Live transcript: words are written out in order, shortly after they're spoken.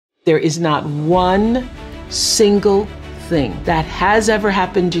There is not one single thing that has ever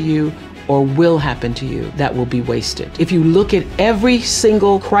happened to you or will happen to you that will be wasted. If you look at every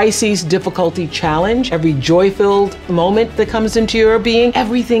single crisis, difficulty, challenge, every joy-filled moment that comes into your being,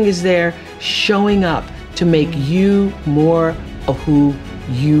 everything is there showing up to make you more of who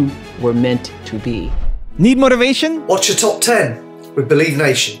you were meant to be. Need motivation? Watch your top 10 with Believe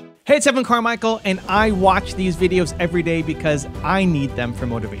Nation. Hey, it's Evan Carmichael, and I watch these videos every day because I need them for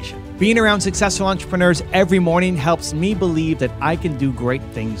motivation. Being around successful entrepreneurs every morning helps me believe that I can do great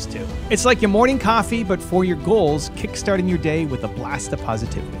things too. It's like your morning coffee, but for your goals, kickstarting your day with a blast of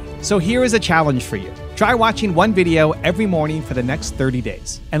positivity. So here is a challenge for you. Try watching one video every morning for the next 30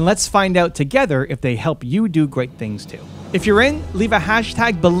 days. And let's find out together if they help you do great things too. If you're in, leave a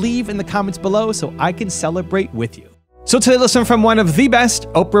hashtag Believe in the comments below so I can celebrate with you. So today, listen from one of the best,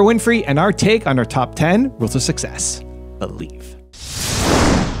 Oprah Winfrey, and our take on her top 10 rules of success. Believe.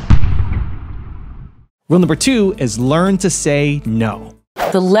 Rule number 2 is learn to say no.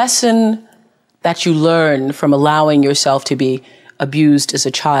 The lesson that you learn from allowing yourself to be abused as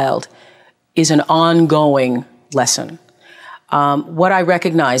a child is an ongoing lesson. What I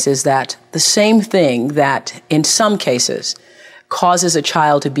recognize is that the same thing that in some cases causes a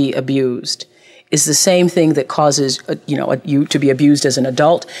child to be abused is the same thing that causes you to be abused as an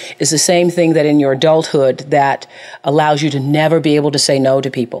adult, is the same thing that in your adulthood that allows you to never be able to say no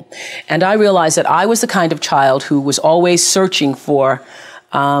to people. And I realized that I was the kind of child who was always searching for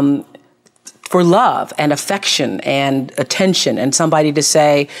love and affection and attention and somebody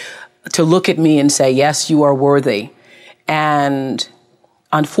to look at me and say, yes, you are worthy. And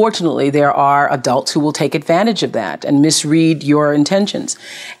unfortunately, there are adults who will take advantage of that and misread your intentions.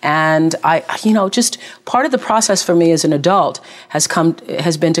 And just part of the process for me as an adult has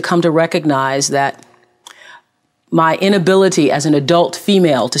been to come to recognize that my inability as an adult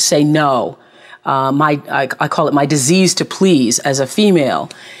female to say no, I call it my disease to please as a female,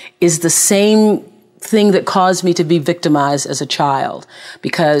 is the same thing that caused me to be victimized as a child.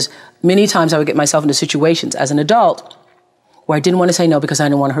 Because many times I would get myself into situations as an adult where I didn't want to say no because I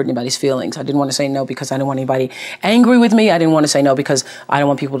didn't want to hurt anybody's feelings. I didn't want to say no because I didn't want anybody angry with me. I didn't want to say no because I don't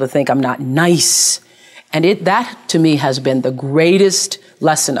want people to think I'm not nice. And that to me has been the greatest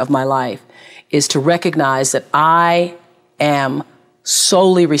lesson of my life, is to recognize that I am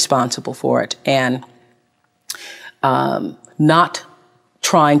solely responsible for it, and not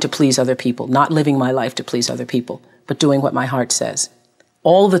trying to please other people, not living my life to please other people, but doing what my heart says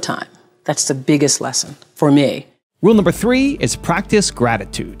all the time. That's the biggest lesson for me. Rule number 3 is practice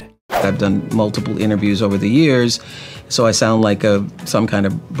gratitude. I've done multiple interviews over the years, so I sound like some kind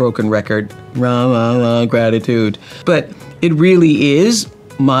of broken record, gratitude. But it really is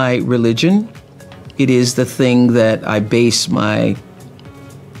my religion. It is the thing that I base my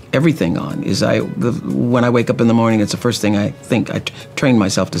everything on. When I wake up in the morning, it's the first thing I think. I train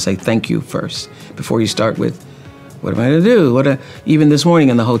myself to say thank you first before you start with, what am I going to do? Even this morning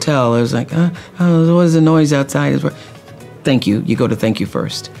in the hotel, I was like, what is the noise outside? Thank you. You go to thank you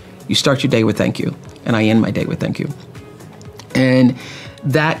first. You start your day with thank you, and I end my day with thank you. And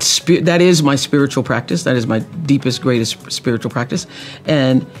that is my spiritual practice. That is my deepest, greatest spiritual practice.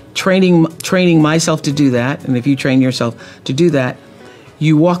 And training myself to do that, and if you train yourself to do that,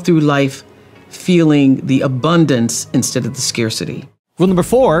 you walk through life feeling the abundance instead of the scarcity. Rule number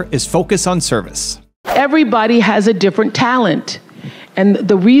 4 is focus on service. Everybody has a different talent. And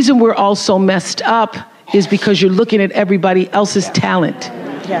the reason we're all so messed up is because you're looking at everybody else's talent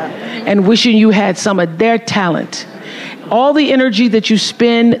and wishing you had some of their talent. All the energy that you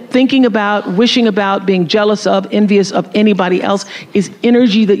spend thinking about, wishing about, being jealous of, envious of anybody else is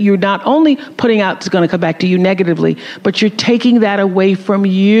energy that you're not only putting out, it's going to come back to you negatively, but you're taking that away from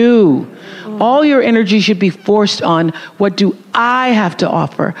you. All your energy should be forced on, what do I have to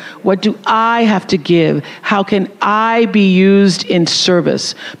offer? What do I have to give? How can I be used in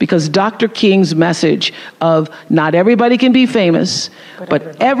service? Because Dr. King's message of not everybody can be famous,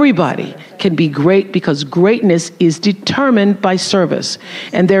 but everybody can be great, because greatness is determined by service.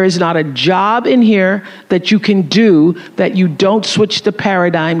 And there is not a job in here that you can do that you don't switch the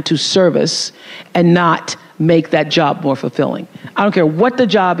paradigm to service and not make that job more fulfilling. I don't care what the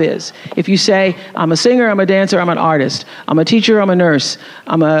job is. If you say, I'm a singer, I'm a dancer, I'm an artist, I'm a teacher, I'm a nurse,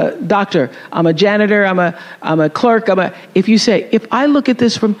 I'm a doctor, I'm a janitor, I'm a clerk, if you say, if I look at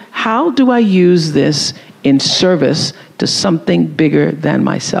this from, how do I use this in service to something bigger than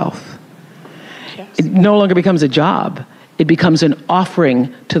myself? Yes. It no longer becomes a job. It becomes an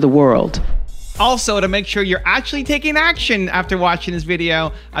offering to the world. Also, to make sure you're actually taking action after watching this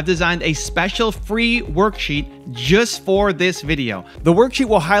video, I've designed a special free worksheet just for this video. The worksheet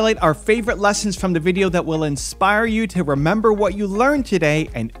will highlight our favorite lessons from the video that will inspire you to remember what you learned today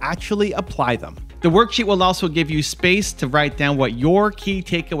and actually apply them. The worksheet will also give you space to write down what your key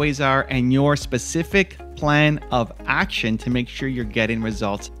takeaways are and your specific plan of action to make sure you're getting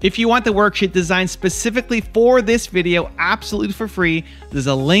results. If you want the worksheet designed specifically for this video, absolutely for free, there's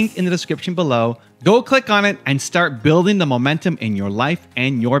a link in the description below. Go click on it and start building the momentum in your life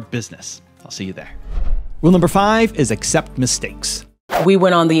and your business. I'll see you there. Rule number 5 is accept mistakes. We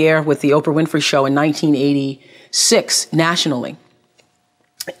went on the air with the Oprah Winfrey Show in 1986 nationally.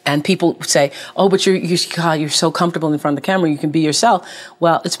 And people say, oh, but you're so comfortable in front of the camera, you can be yourself.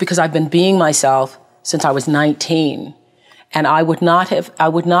 Well, it's because I've been being myself since I was 19. And I would not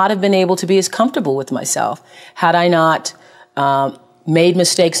have been able to be as comfortable with myself had I not made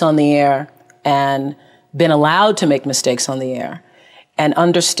mistakes on the air and been allowed to make mistakes on the air and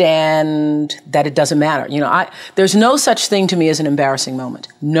understand that it doesn't matter. You know, there's no such thing to me as an embarrassing moment.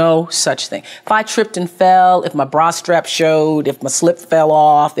 No such thing. If I tripped and fell, if my bra strap showed, if my slip fell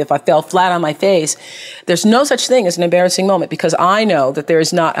off, if I fell flat on my face, there's no such thing as an embarrassing moment because I know that there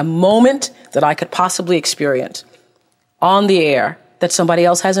is not a moment that I could possibly experience on the air that somebody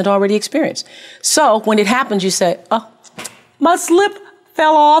else hasn't already experienced. So when it happens, you say, oh, my slip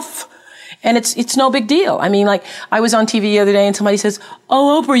fell off. And it's no big deal. I mean, like, I was on TV the other day and somebody says,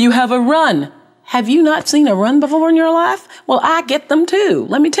 oh, Oprah, you have a run. Have you not seen a run before in your life? Well, I get them too,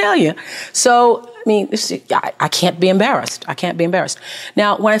 let me tell you. So, I mean, I can't be embarrassed. I can't be embarrassed.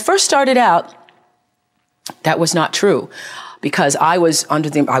 Now, when I first started out, that was not true because I was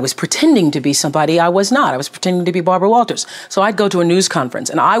pretending to be somebody I was not. I was pretending to be Barbara Walters. So I'd go to a news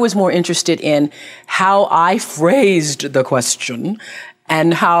conference and I was more interested in how I phrased the question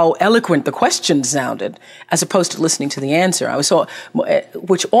and how eloquent the question sounded, as opposed to listening to the answer.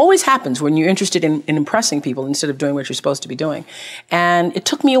 Which always happens when you're interested in impressing people instead of doing what you're supposed to be doing. And it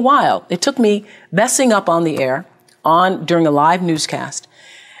took me a while. It took me messing up on the air during a live newscast.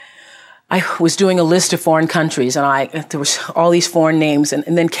 I was doing a list of foreign countries, and there was all these foreign names,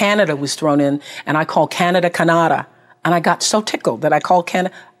 and then Canada was thrown in, and I called Canada, Canada. And I got so tickled that I called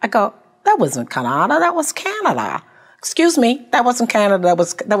Canada. I go, that wasn't Canada, that was Canada. Excuse me, that wasn't Canada,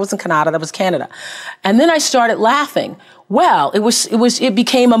 that wasn't Canada, that was Canada. And then I started laughing. Well, it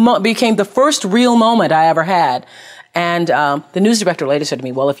became the first real moment I ever had. And the news director later said to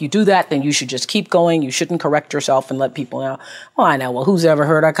me, well, if you do that, then you should just keep going. You shouldn't correct yourself and let people know. Well, I know, well, who's ever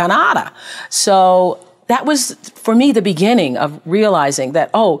heard of Canada? So that was, for me, the beginning of realizing that,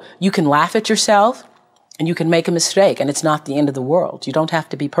 oh, you can laugh at yourself and you can make a mistake and it's not the end of the world. You don't have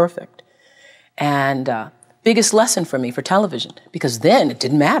to be perfect. And biggest lesson for me for television, because then it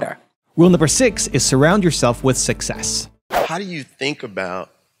didn't matter. Rule number 6 is surround yourself with success. How do you think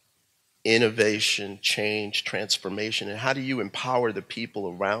about innovation, change, transformation, and how do you empower the people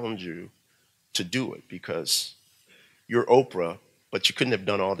around you to do it? Because you're Oprah, but you couldn't have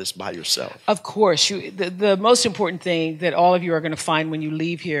done all this by yourself. Of course. The most important thing that all of you are going to find when you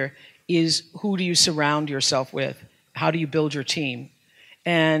leave here is who do you surround yourself with? How do you build your team?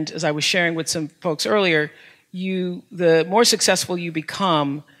 And as I was sharing with some folks earlier, the more successful you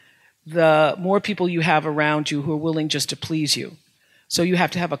become, the more people you have around you who are willing just to please you. So you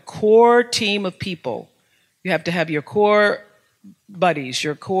have to have a core team of people. You have to have your core buddies,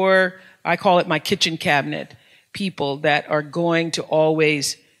 your core, I call it my kitchen cabinet, people that are going to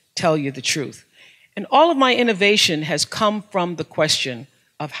always tell you the truth. And all of my innovation has come from the question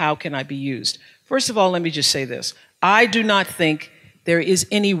of how can I be used? First of all, let me just say this. I do not think there is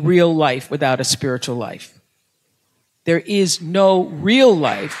any real life without a spiritual life. There is no real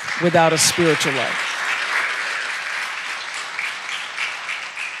life without a spiritual life.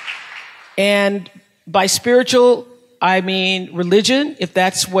 And by spiritual, I mean religion, if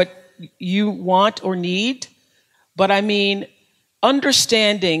that's what you want or need. But I mean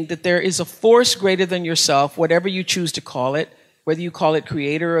understanding that there is a force greater than yourself, whatever you choose to call it, whether you call it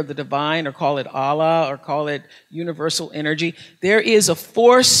creator or the divine or call it Allah or call it universal energy. There is a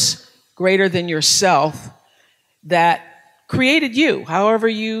force greater than yourself that created you, however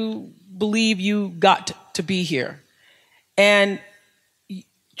you believe you got to be here. And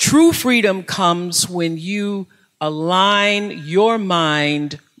true freedom comes when you align your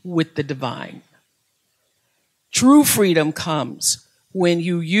mind with the divine. True freedom comes when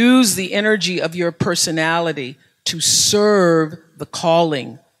you use the energy of your personality to serve the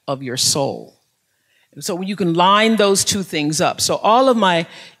calling of your soul. And so when you can line those two things up. So all of my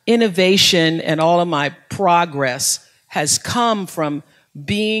innovation and all of my progress has come from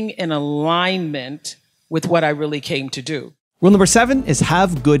being in alignment with what I really came to do. Rule number 7 is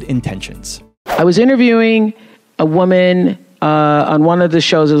have good intentions. I was interviewing a woman on one of the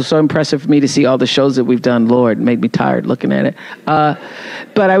shows. It was so impressive for me to see all the shows that we've done. Lord, it made me tired looking at it.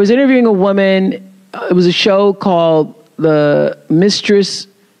 But I was interviewing a woman. It was a show called The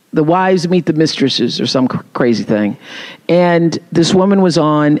Wives Meet the Mistresses or some crazy thing. And this woman was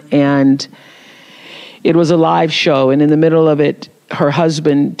on, and it was a live show. And in the middle of it, her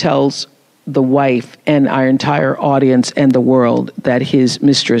husband tells the wife and our entire audience and the world that his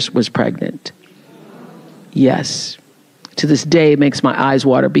mistress was pregnant. Yes. To this day, it makes my eyes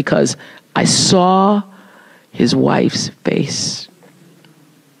water because I saw his wife's face.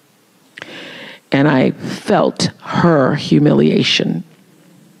 And I felt her humiliation.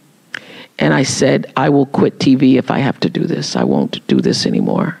 And I said, I will quit TV if I have to do this. I won't do this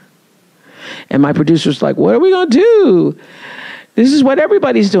anymore. And my producer was like, what are we going to do? This is what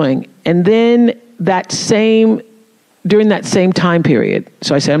everybody's doing. And then during that same time period,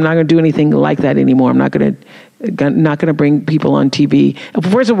 so I said, I'm not going to do anything like that anymore. I'm not going to bring people on TV.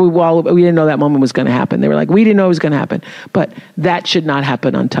 First of all, we didn't know that moment was going to happen. They were like, we didn't know it was going to happen. But that should not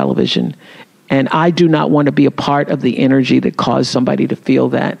happen on television. And I do not want to be a part of the energy that caused somebody to feel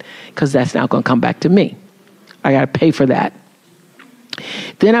that, because that's now going to come back to me. I got to pay for that.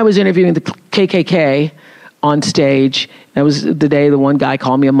 Then I was interviewing the KKK on stage. That was the day the one guy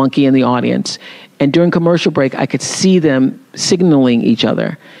called me a monkey in the audience. And during commercial break, I could see them signaling each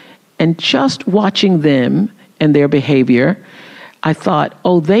other. And just watching them and their behavior, I thought,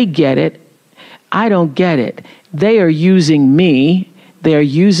 oh, they get it. I don't get it. They are using me. They are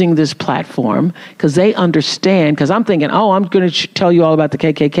using this platform because they understand, because I'm thinking, oh, I'm going to tell you all about the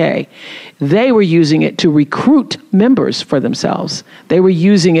KKK. They were using it to recruit members for themselves. They were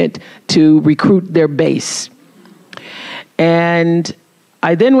using it to recruit their base. And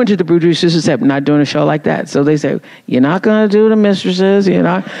I then went to the producers and said, I'm not doing a show like that. So they said, you're not going to do the mistresses. You're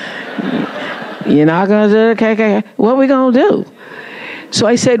not going to do the KKK. What are we going to do? So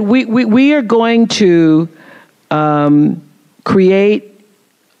I said, we are going to create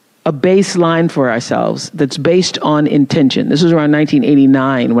a baseline for ourselves that's based on intention. This was around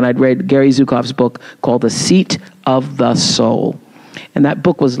 1989 when I'd read Gary Zukav's book called The Seat of the Soul. And that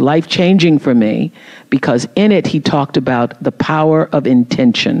book was life-changing for me because in it he talked about the power of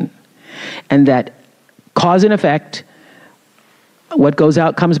intention and that cause and effect, what goes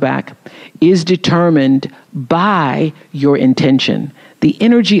out comes back, is determined by your intention. The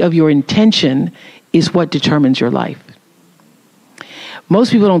energy of your intention is what determines your life.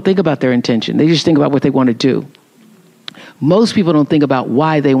 Most people don't think about their intention. They just think about what they want to do. Most people don't think about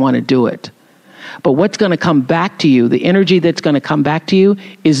why they want to do it. But what's going to come back to you, the energy that's going to come back to you,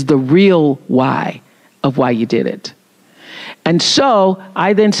 is the real why of why you did it. And so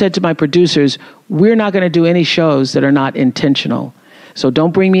I then said to my producers, we're not going to do any shows that are not intentional. So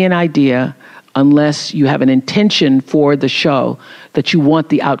don't bring me an idea unless you have an intention for the show that you want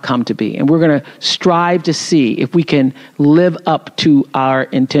the outcome to be. And we're going to strive to see if we can live up to our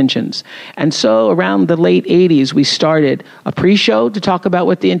intentions. And so around the late 80s, we started a pre-show to talk about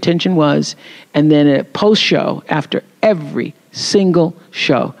what the intention was, and then a post-show after every single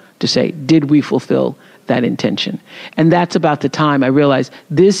show to say, did we fulfill that intention? And that's about the time I realized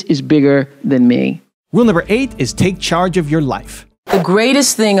this is bigger than me. Rule number 8 is take charge of your life. The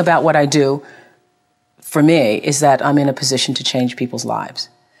greatest thing about what I do for me is that I'm in a position to change people's lives.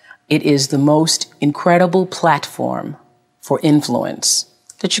 It is the most incredible platform for influence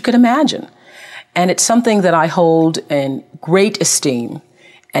that you could imagine. And it's something that I hold in great esteem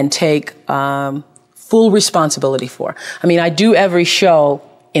and take full responsibility for. I mean, I do every show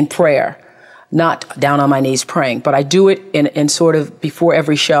in prayer, not down on my knees praying, but I do it in sort of before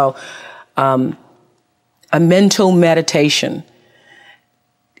every show, a mental meditation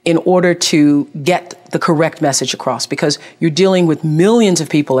in order to get the correct message across, because you're dealing with millions of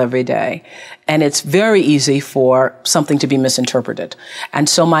people every day, and it's very easy for something to be misinterpreted. And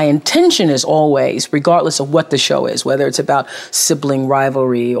so my intention is always, regardless of what the show is, whether it's about sibling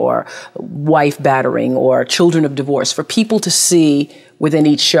rivalry or wife battering or children of divorce, for people to see within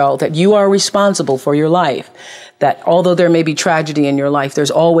each show that you are responsible for your life, that although there may be tragedy in your life,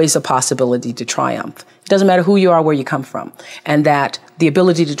 there's always a possibility to triumph. It doesn't matter who you are, where you come from, and that the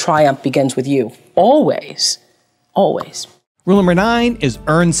ability to triumph begins with you. Always. Always. Rule number 9 is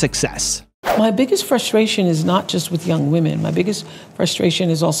earn success. My biggest frustration is not just with young women. My biggest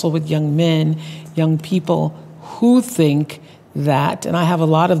frustration is also with young men, young people who think that, and I have a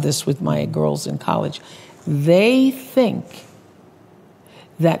lot of this with my girls in college, they think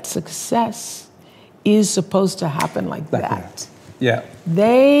that success is supposed to happen like that. Yeah.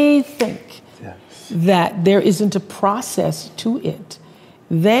 They think that there isn't a process to it.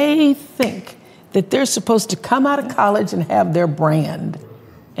 They think that they're supposed to come out of college and have their brand.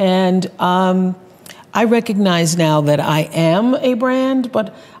 And I recognize now that I am a brand,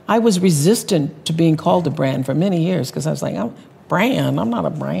 but I was resistant to being called a brand for many years because I was like, I'm a brand, I'm not a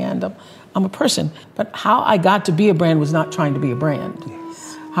brand, I'm a person. But how I got to be a brand was not trying to be a brand.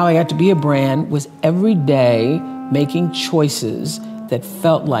 Yes. How I got to be a brand was every day making choices that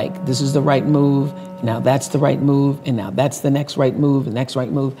felt like this is the right move, now that's the right move, and now that's the next right move, the next right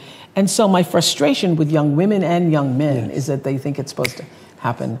move. And so my frustration with young women and young men is that they think it's supposed to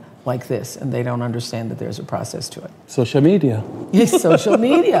happen like this, and they don't understand that there's a process to it. Social media. Yes, social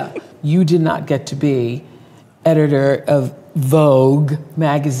media. You did not get to be editor of Vogue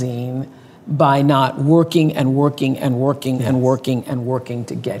magazine by not working and working and working and working and working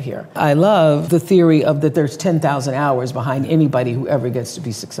to get here. I love the theory of that there's 10,000 hours behind anybody who ever gets to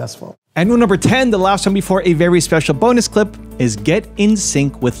be successful. And rule number 10, the last one before a very special bonus clip, is get in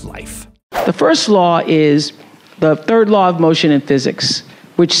sync with life. The first law is the third law of motion in physics,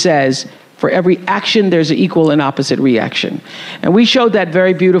 which says for every action, there's an equal and opposite reaction. And we showed that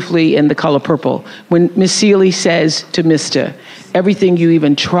very beautifully in The Color Purple, when Miss Seeley says to Mr., everything you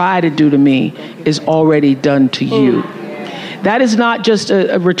even try to do to me is already done to you. That is not just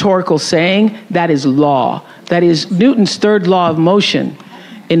a rhetorical saying, that is law. That is Newton's third law of motion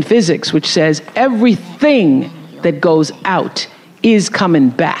in physics, which says everything that goes out is coming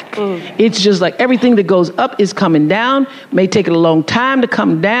back. It's just like everything that goes up is coming down, may take it a long time to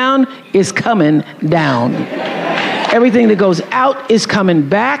come down, is coming down. Everything that goes out is coming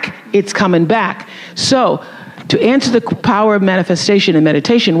back, it's coming back. So, to answer the power of manifestation and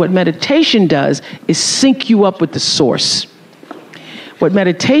meditation, what meditation does is sync you up with the source. What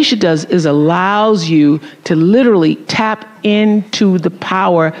meditation does is allows you to literally tap into the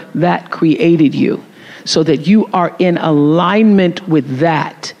power that created you, so that you are in alignment with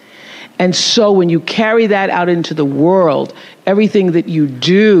that. And so when you carry that out into the world, everything that you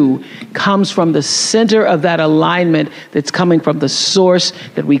do comes from the center of that alignment that's coming from the source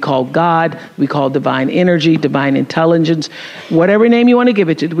that we call God, we call divine energy, divine intelligence, whatever name you want to give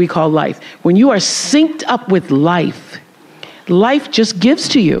it to, we call life. When you are synced up with life, life just gives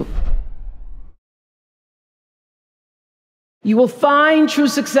to you. You will find true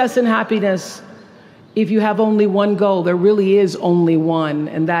success and happiness if you have only one goal. There really is only one,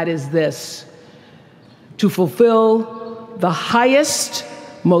 and that is this: to fulfill the highest,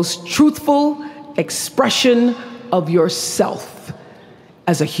 most truthful expression of yourself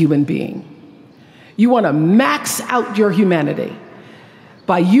as a human being. You want to max out your humanity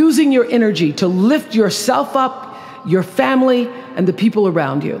by using your energy to lift yourself up, your family, and the people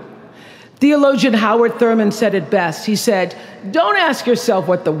around you. Theologian Howard Thurman said it best. He said, don't ask yourself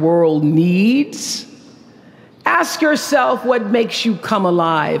what the world needs. Ask yourself what makes you come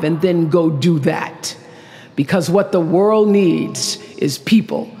alive, and then go do that. Because what the world needs is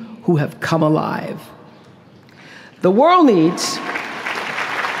people who have come alive. The world needs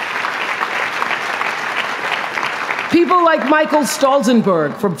people like Michael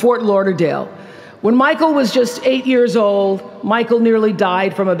Stolzenberg from Fort Lauderdale. When Michael was just 8 years old, Michael nearly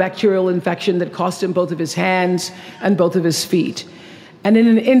died from a bacterial infection that cost him both of his hands and both of his feet. And in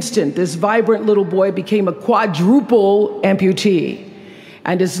an instant, this vibrant little boy became a quadruple amputee,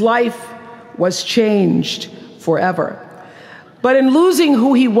 and his life was changed forever. But in losing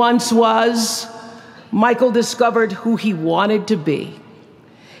who he once was, Michael discovered who he wanted to be.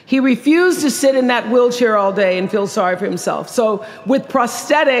 He refused to sit in that wheelchair all day and feel sorry for himself. So with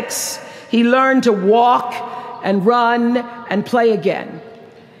prosthetics, he learned to walk and run and play again.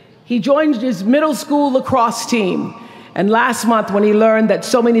 He joined his middle school lacrosse team. And last month, when he learned that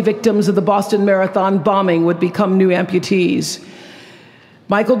so many victims of the Boston Marathon bombing would become new amputees,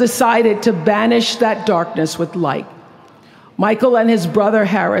 Michael decided to banish that darkness with light. Michael and his brother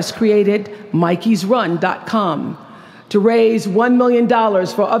Harris created MikeysRun.com to raise $1 million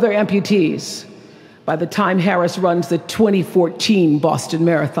for other amputees by the time Harris runs the 2014 Boston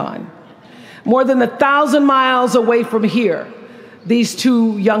Marathon. More than 1,000 miles away from here, these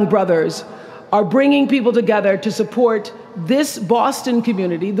two young brothers are bringing people together to support this Boston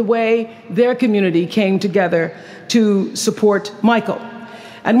community the way their community came together to support Michael.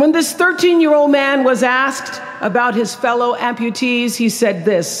 And when this 13-year-old man was asked about his fellow amputees, he said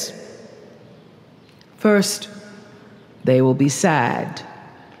this: first, they will be sad.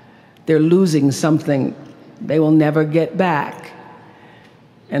 They're losing something they will never get back.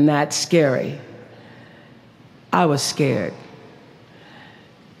 And that's scary. I was scared.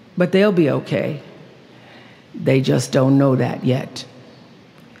 But they'll be okay. They just don't know that yet.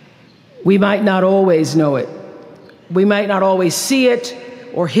 We might not always know it. We might not always see it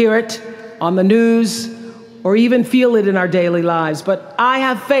or hear it on the news or even feel it in our daily lives, but I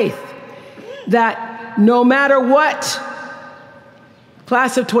have faith that no matter what,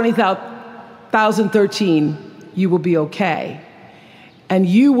 class of 2013, you will be okay. And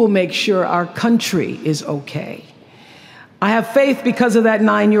you will make sure our country is okay. I have faith because of that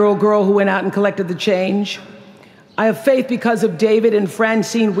 9-year-old girl who went out and collected the change. I have faith because of David and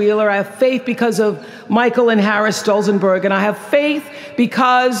Francine Wheeler. I have faith because of Michael and Harris Stolzenberg. And I have faith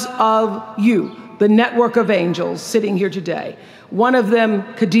because of you, the network of angels sitting here today. One of them,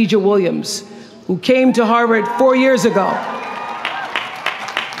 Khadijah Williams, who came to Harvard 4 years ago.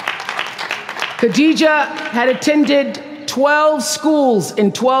 Khadijah had attended 12 schools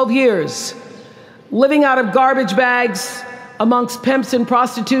in 12 years, living out of garbage bags amongst pimps and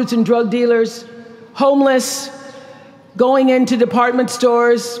prostitutes and drug dealers, homeless, going into department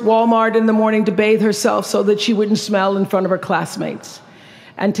stores, Walmart in the morning to bathe herself so that she wouldn't smell in front of her classmates.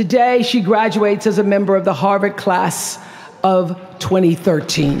 And today she graduates as a member of the Harvard class of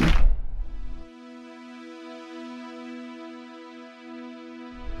 2013.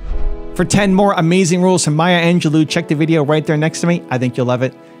 For 10 more amazing rules from Maya Angelou, check the video right there next to me. I think you'll love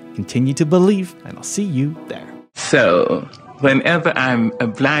it. Continue to believe, and I'll see you there. So, whenever I'm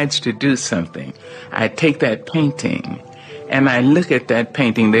obliged to do something, I take that painting and I look at that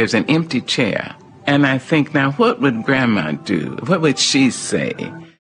painting. There's an empty chair. And I think, now, what would Grandma do? What would she say?